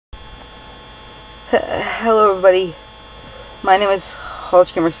Hello everybody, my name is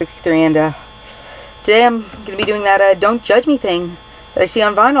HolchGamer63 and today I'm going to be doing that don't judge me thing that I see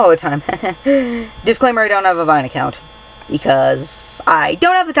on Vine all the time. Disclaimer, I don't have a Vine account because I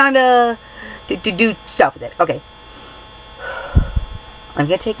don't have the time to do stuff with it. Okay, I'm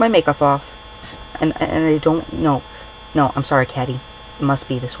going to take my makeup off and I don't, no, I'm sorry Caddy, it must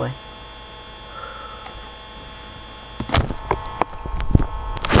be this way.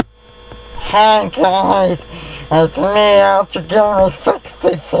 Hi guys, it's me,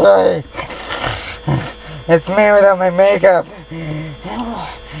 HolchGamer63. It's me without my makeup.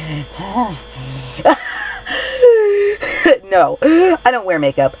 No, I don't wear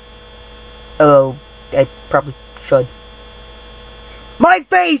makeup. Although, I probably should. My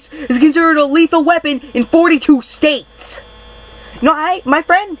face is considered a lethal weapon in 42 states! No, my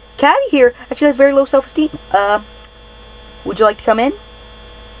friend, Caddy here, actually has very low self-esteem. Would you like to come in?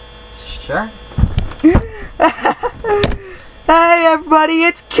 Sure. Hey everybody,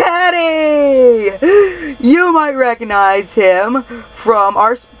 it's Caddy! You might recognize him from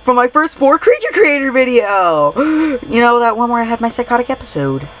my first 4 Creature Creator video! You know, that one where I had my psychotic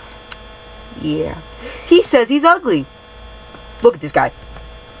episode. Yeah. He says he's ugly. Look at this guy.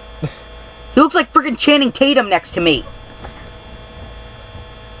 He looks like friggin' Channing Tatum next to me.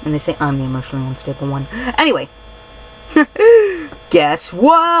 And they say I'm the emotionally unstable one. Anyway. Guess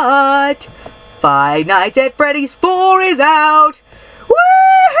what? Five Nights at Freddy's 4 is out!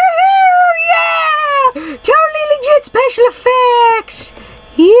 Woohoo! Yeah! Totally legit special effects!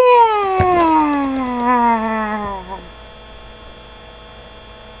 Yeah!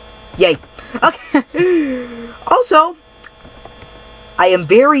 Yay. Okay. Also, I am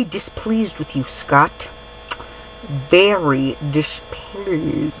very displeased with you, Scott. Very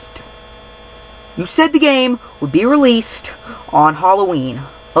displeased. You said the game would be released on Halloween.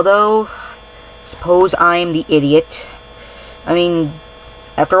 Although, suppose I'm the idiot. I mean,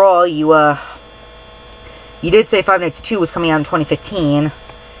 after all, you did say Five Nights 2 was coming out in 2015.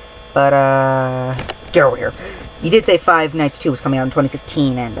 But, get over here. You did say Five Nights 2 was coming out in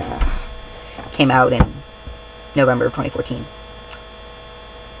 2015 and, came out in November of 2014.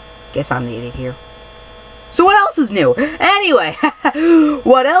 Guess I'm the idiot here. So what else is new? Anyway,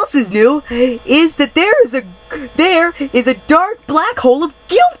 what else is new is that there is a dark black hole of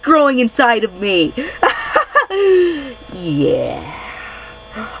guilt growing inside of me. Yeah.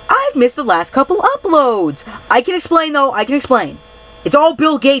 I've missed the last couple uploads. I can explain though, I can explain. It's all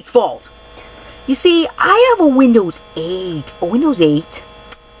Bill Gates' fault. You see, I have a Windows 8. A Windows 8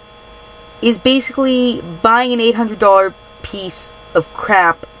 is basically buying an $800 piece of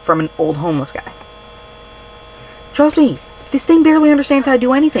crap from an old homeless guy. Trust me, this thing barely understands how to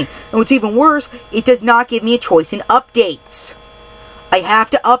do anything. And what's even worse, it does not give me a choice in updates. I have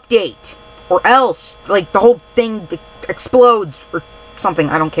to update. Or else, like, the whole thing explodes or something.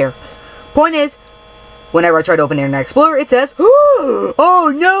 I don't care. Point is, whenever I try to open Internet Explorer, it says,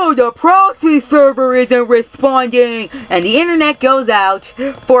 oh no, the proxy server isn't responding. And the internet goes out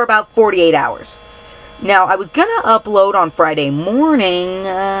for about 48 hours. Now, I was gonna upload on Friday morning,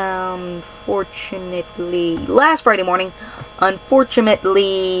 unfortunately, last Friday morning,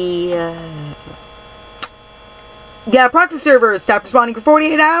 unfortunately, yeah, proxy server stopped responding for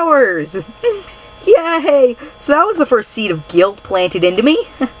 48 hours! Yay! So that was the first seed of guilt planted into me.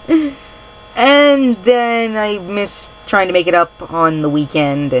 And then I missed trying to make it up on the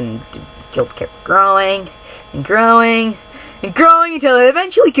weekend, and guilt kept growing, and growing, and growing until it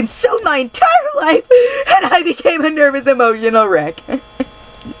eventually consumed my entire life, and I became a nervous, emotional wreck.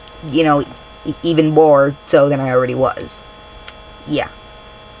 You know, even more so than I already was. Yeah.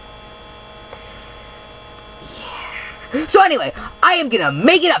 So anyway, I am gonna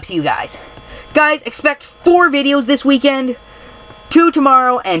make it up to you guys. Guys, expect 4 videos this weekend, 2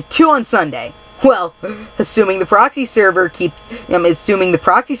 tomorrow, and 2 on Sunday. Well, assuming the proxy server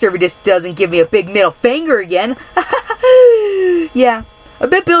just doesn't give me a big middle finger again. Yeah, I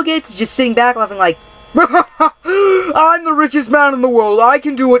bet Bill Gates is just sitting back laughing like, I'm the richest man in the world, I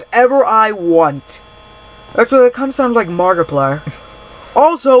can do whatever I want. Actually, that kind of sounded like Markiplier.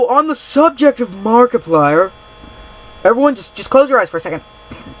 Also, on the subject of Markiplier, everyone just close your eyes for a second.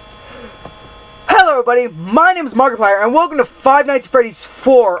 Hello everybody, my name is Markiplier, and welcome to Five Nights at Freddy's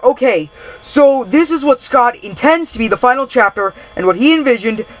 4. Okay, so this is what Scott intends to be the final chapter, and what he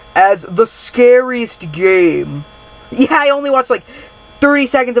envisioned as the scariest game. Yeah, I only watched like 30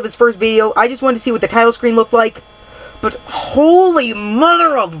 seconds of his first video. I just wanted to see what the title screen looked like. But holy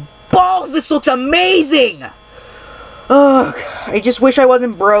mother of balls, this looks amazing! Ugh, I just wish I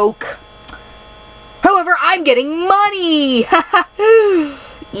wasn't broke. However, I'm getting money!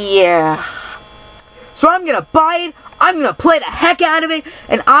 Yeah. So I'm gonna buy it, I'm gonna play the heck out of it,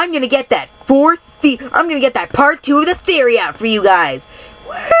 and I'm gonna get that I'm gonna get that part 2 of the theory out for you guys.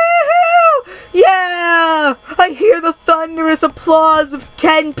 Woohoo! Yeah! I hear the thunderous applause of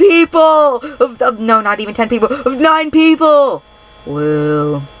 10 people! No, not even 10 people, of 9 people!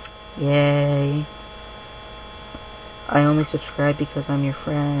 Woo. Yay. I only subscribe because I'm your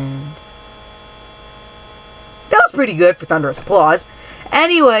friend. That was pretty good for thunderous applause.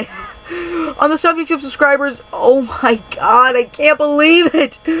 Anyway, on the subject of subscribers, oh my god, I can't believe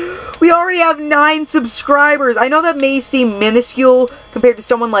it! We already have 9 subscribers. I know that may seem minuscule compared to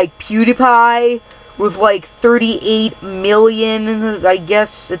someone like PewDiePie with like 38 million, I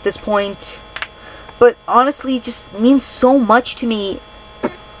guess, at this point. But honestly, it just means so much to me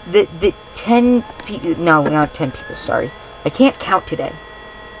that 10 people, no, not 10 people, sorry. I can't count today.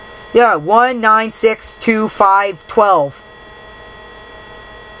 Yeah, 1, 9, 6, 2, 5, 12.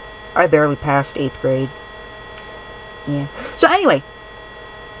 I barely passed 8th grade. Yeah. So anyway.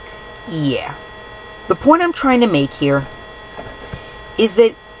 Yeah. The point I'm trying to make here is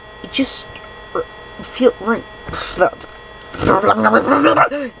that it just feel...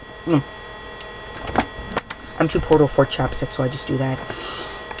 I'm too Portal 4 chapstick, so I just do that.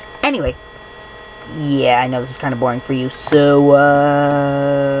 Anyway. Yeah, I know this is kind of boring for you. So,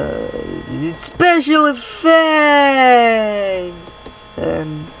 special effects!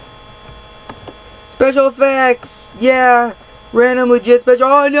 Special effects! Yeah! Random legit special...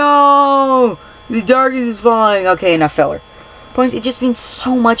 Oh no! The darkness is falling! Okay, enough filler. Points, it just means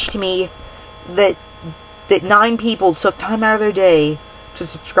so much to me that 9 people took time out of their day to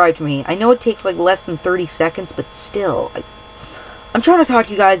subscribe to me. I know it takes like less than 30 seconds, but still... I'm trying to talk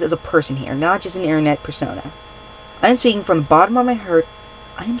to you guys as a person here, not just an internet persona. I am speaking from the bottom of my heart.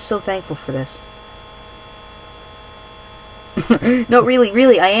 I am so thankful for this. No,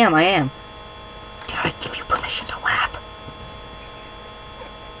 really, I am. Did I give you permission to laugh?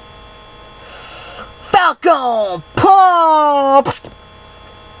 Falcon Punch!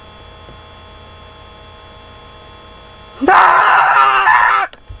 Ah!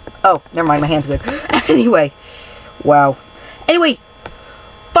 Oh, never mind, my hand's good. Anyway, wow. Anyway,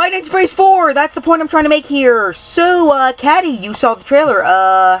 Five Nights at Freddy's 4, that's the point I'm trying to make here. So, Caddy, you saw the trailer.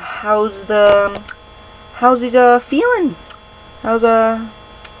 How's it, feeling?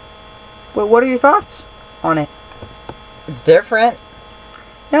 What are your thoughts on it? It's different.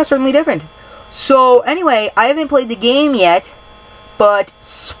 Yeah, certainly different. So, anyway, I haven't played the game yet, but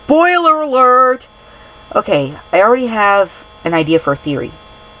spoiler alert! Okay, I already have an idea for a theory.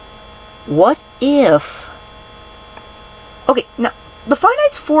 What if... Okay, now, the Five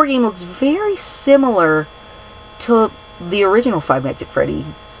Nights 4 game looks very similar to the original Five Nights at Freddy's.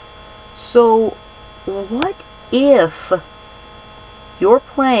 So, what if you're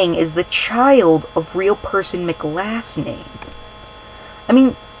playing as the child of real person McLastname? I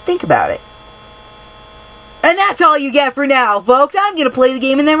mean, think about it. And that's all you get for now, folks. I'm going to play the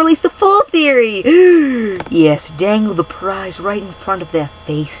game and then release the full theory. Yes, dangle the prize right in front of their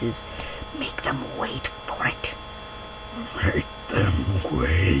faces. Make them wait for it. Make them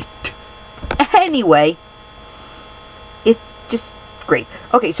wait. Anyway, it's just great.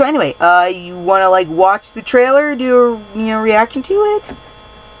 Okay, so anyway, you want to, like, watch the trailer, do a, reaction to it?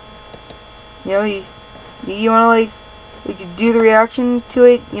 You know, you want to, do the reaction to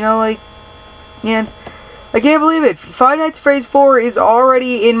it? Yeah. I can't believe it. Five Nights at Freddy's 4 is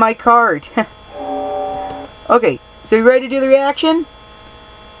already in my cart. Okay, so you ready to do the reaction?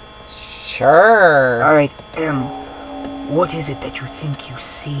 Sure. Alright, what is it that you think you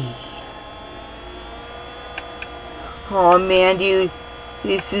see? Oh man, dude.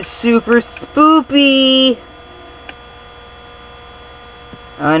 This is super spoopy.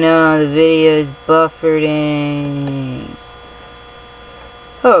 Oh no, the video is buffering.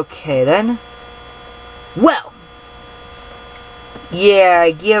 Okay then. Well. Yeah,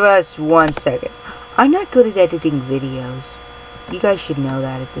 give us 1 second. I'm not good at editing videos. You guys should know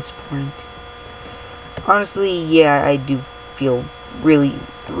that at this point. Honestly, yeah, I do feel really,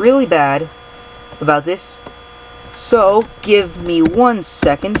 really bad about this. So, give me 1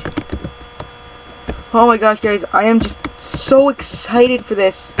 second. Oh my gosh, guys, I am just so excited for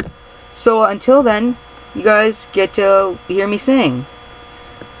this. So, until then, you guys get to hear me sing.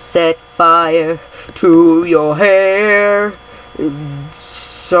 Set fire to your hair.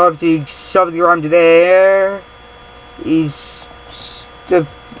 Something around there.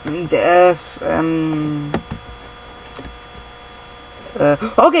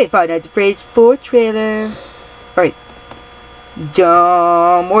 Okay, Five Nights at Freddy's 4 trailer. Alright.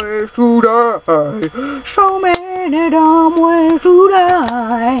 Dumb ways to die. So many dumb ways to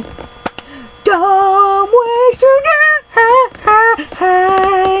die. Dumb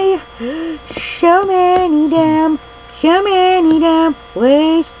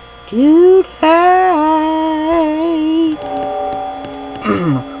wait today.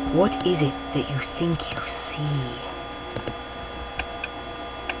 What is it that you think you see?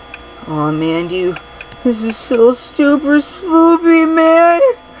 Oh man, this is so super spoopy, man.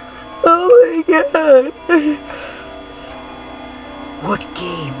 Oh my god. What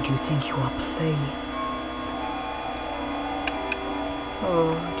game do you think you are playing?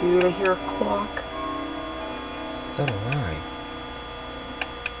 Oh, dude, I hear a clock. So do I.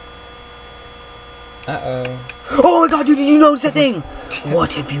 Uh-oh. Oh my god, dude, did you notice that thing?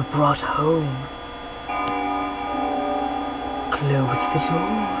 What have you brought home? Close the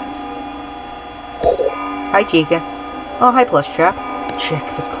doors. Hi, Chica. Oh, hi, Plush Trap. Check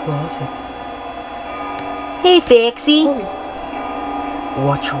the closet. Hey, Fixie. Holy.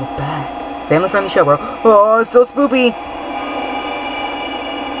 Watch your back. Family-friendly show, bro. Oh, it's so spoopy.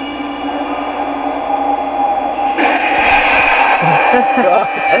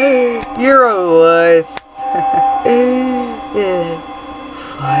 You're a wuss.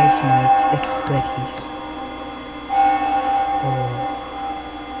 Five Nights at Freddy's. Oh.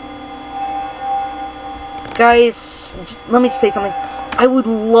 Guys, just let me say something. I would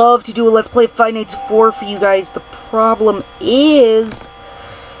love to do a Let's Play Five Nights 4 for you guys. The problem is,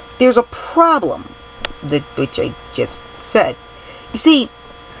 there's a problem, which I just said. You see,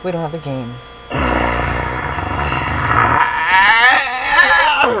 We don't have the game.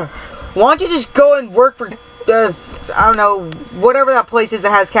 why don't you just go and work for, I don't know, whatever that place is that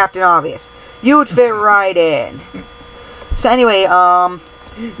has Captain Obvious. You would fit right in. So anyway,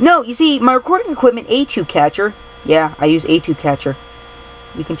 no, you see, my recording equipment, A2 Catcher, yeah, I use A2 Catcher.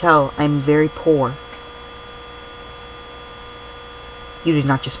 You can tell I'm very poor. You did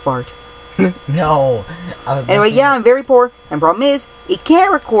not just fart. No. Anyway, yeah, I'm very poor, and problem is, it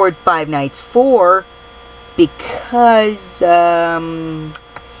can't record Five Nights 4 because,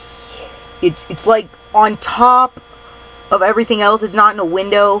 it's like on top of everything else. It's not in a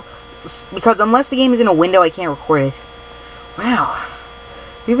window, because unless the game is in a window, I can't record it. Wow.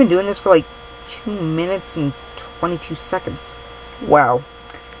 We've been doing this for like 2 minutes and 22 seconds. Wow.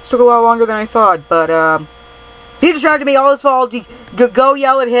 This took a lot longer than I thought, but, he distracted me, all his fault. Go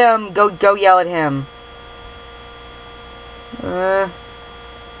yell at him. Go yell at him.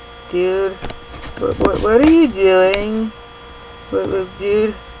 Dude. What are you doing?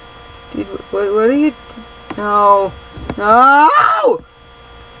 Dude, what are you... No. No!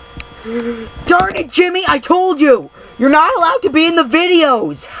 Darn it, Jimmy, I told you! You're not allowed to be in the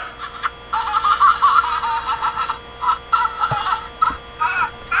videos!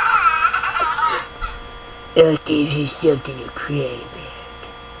 I'll give you something to cry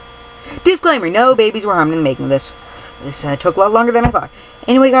about. Disclaimer, no babies were harmed in the making of this. This took a lot longer than I thought.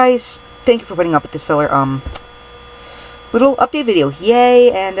 Anyway, guys, thank you for putting up with this filler, little update video.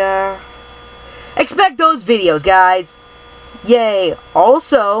 Yay, and, expect those videos, guys. Yay.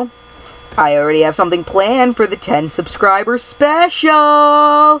 Also, I already have something planned for the 10 subscriber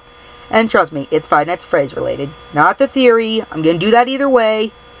special. And trust me, it's Five Nights at Freddy's related. Not the theory. I'm gonna do that either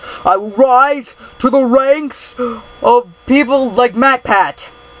way. I will rise to the ranks of people like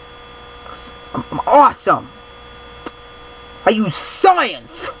MatPat. I'm awesome. I use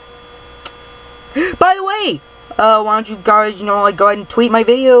science. By the way, why don't you guys, like, go ahead and tweet my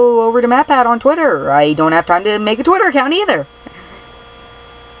video over to MatPat on Twitter. I don't have time to make a Twitter account either.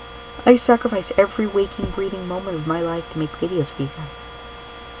 I sacrifice every waking, breathing moment of my life to make videos for you guys.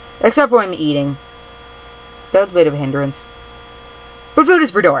 Except when I'm eating. That's a bit of a hindrance. But food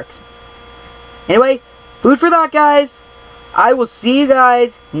is for dorks. Anyway, food for thought, guys. I will see you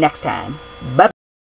guys next time. Bye.